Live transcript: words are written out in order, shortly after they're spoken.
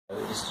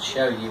Is to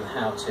show you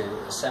how to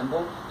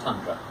assemble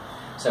Tundra.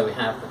 So we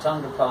have the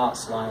Tundra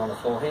parts lying on the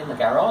floor here in the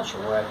garage or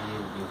wherever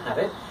you have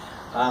it.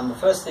 The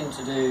first thing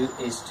to do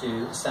is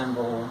to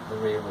assemble the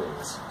rear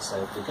wheels.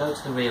 So if we go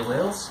to the rear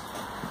wheels,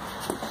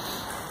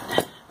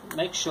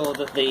 make sure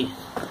that the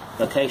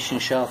location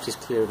shaft is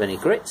clear of any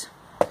grit.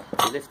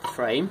 You lift the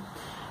frame,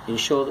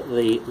 ensure that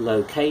the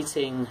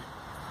locating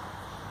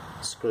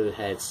screw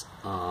heads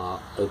are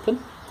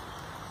open,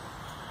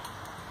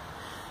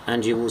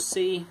 and you will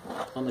see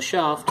on the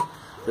shaft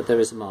that there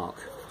is a mark.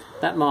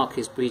 That mark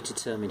is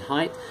predetermined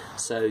height,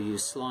 so you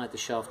slide the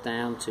shaft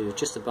down to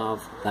just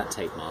above that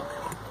tape mark.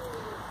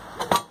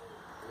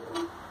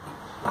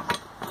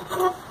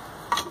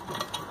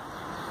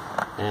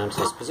 Down to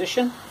this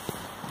position,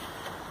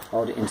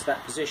 hold it into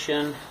that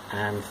position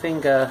and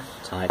finger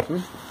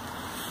tighten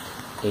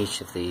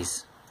each of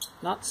these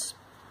nuts.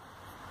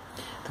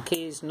 The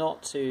key is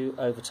not to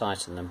over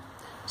tighten them,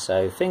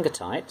 so finger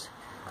tight.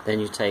 Then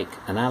you take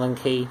an Allen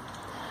key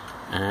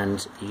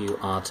and you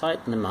are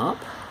tightening them up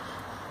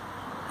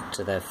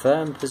to their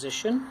firm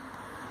position,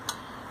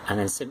 and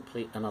then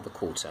simply another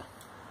quarter.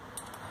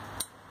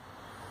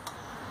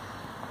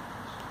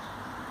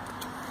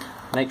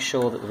 Make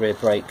sure that the rear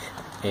brake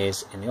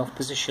is in the off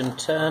position.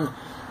 Turn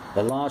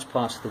the large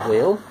part of the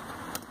wheel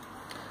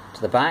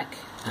to the back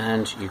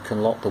and you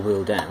can lock the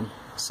wheel down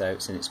so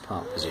it's in its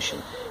park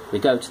position. We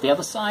go to the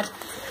other side,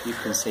 you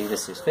can see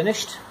this is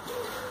finished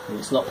in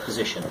its locked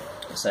position.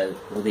 So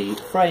the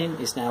frame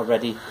is now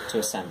ready to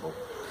assemble.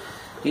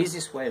 The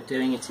easiest way of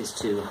doing it is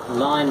to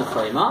line the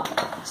frame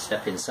up,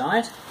 step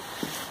inside,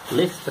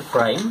 lift the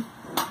frame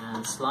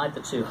and slide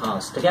the two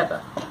halves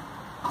together.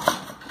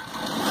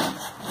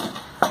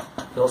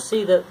 You'll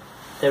see that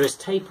there is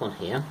tape on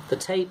here. The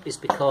tape is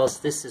because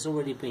this has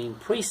already been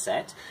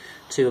preset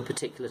to a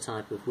particular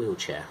type of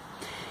wheelchair.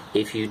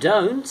 If you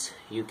don't,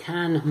 you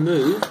can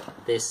move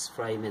this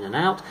frame in and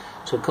out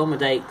to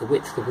accommodate the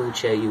width of the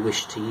wheelchair you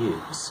wish to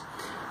use.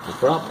 And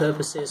for our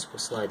purposes, we'll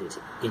slide it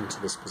into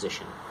this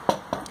position.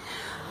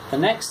 The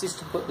next is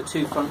to put the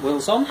two front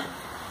wheels on.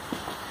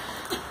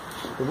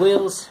 The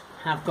wheels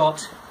have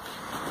got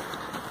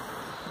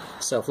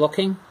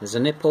self-locking, there's a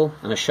nipple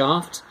and a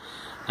shaft,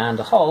 and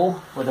a hole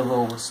where the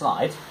wheel will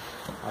slide.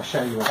 I'll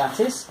show you where that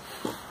is.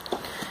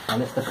 I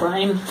lift the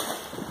frame,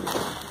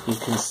 you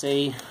can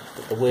see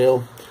that the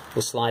wheel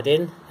will slide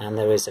in and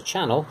there is a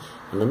channel,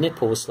 and the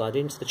nipple will slide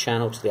into the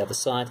channel to the other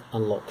side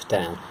and lock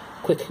down.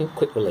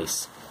 Quick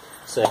release.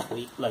 So if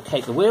we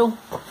locate the wheel,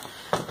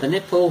 the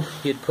nipple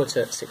you'd put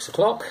at 6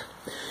 o'clock,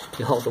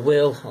 you hold the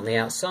wheel on the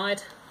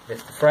outside,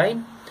 lift the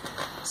frame,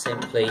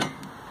 simply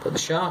put the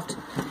shaft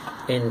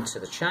into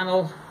the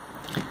channel,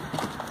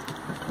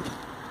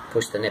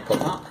 push the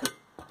nipple up,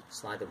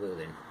 slide the wheel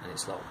in and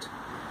it's locked.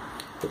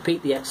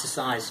 Repeat the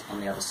exercise on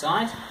the other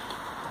side.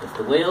 Lift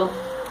the wheel,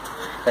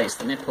 place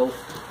the nipple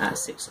at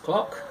 6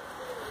 o'clock,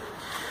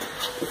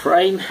 the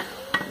frame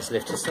is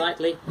lifted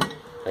slightly,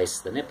 place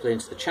the nipple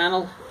into the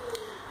channel,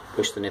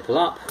 push the nipple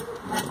up,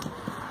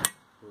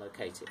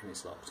 locate it and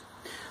it's locked.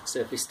 So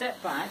if we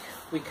step back,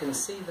 we can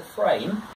see the frame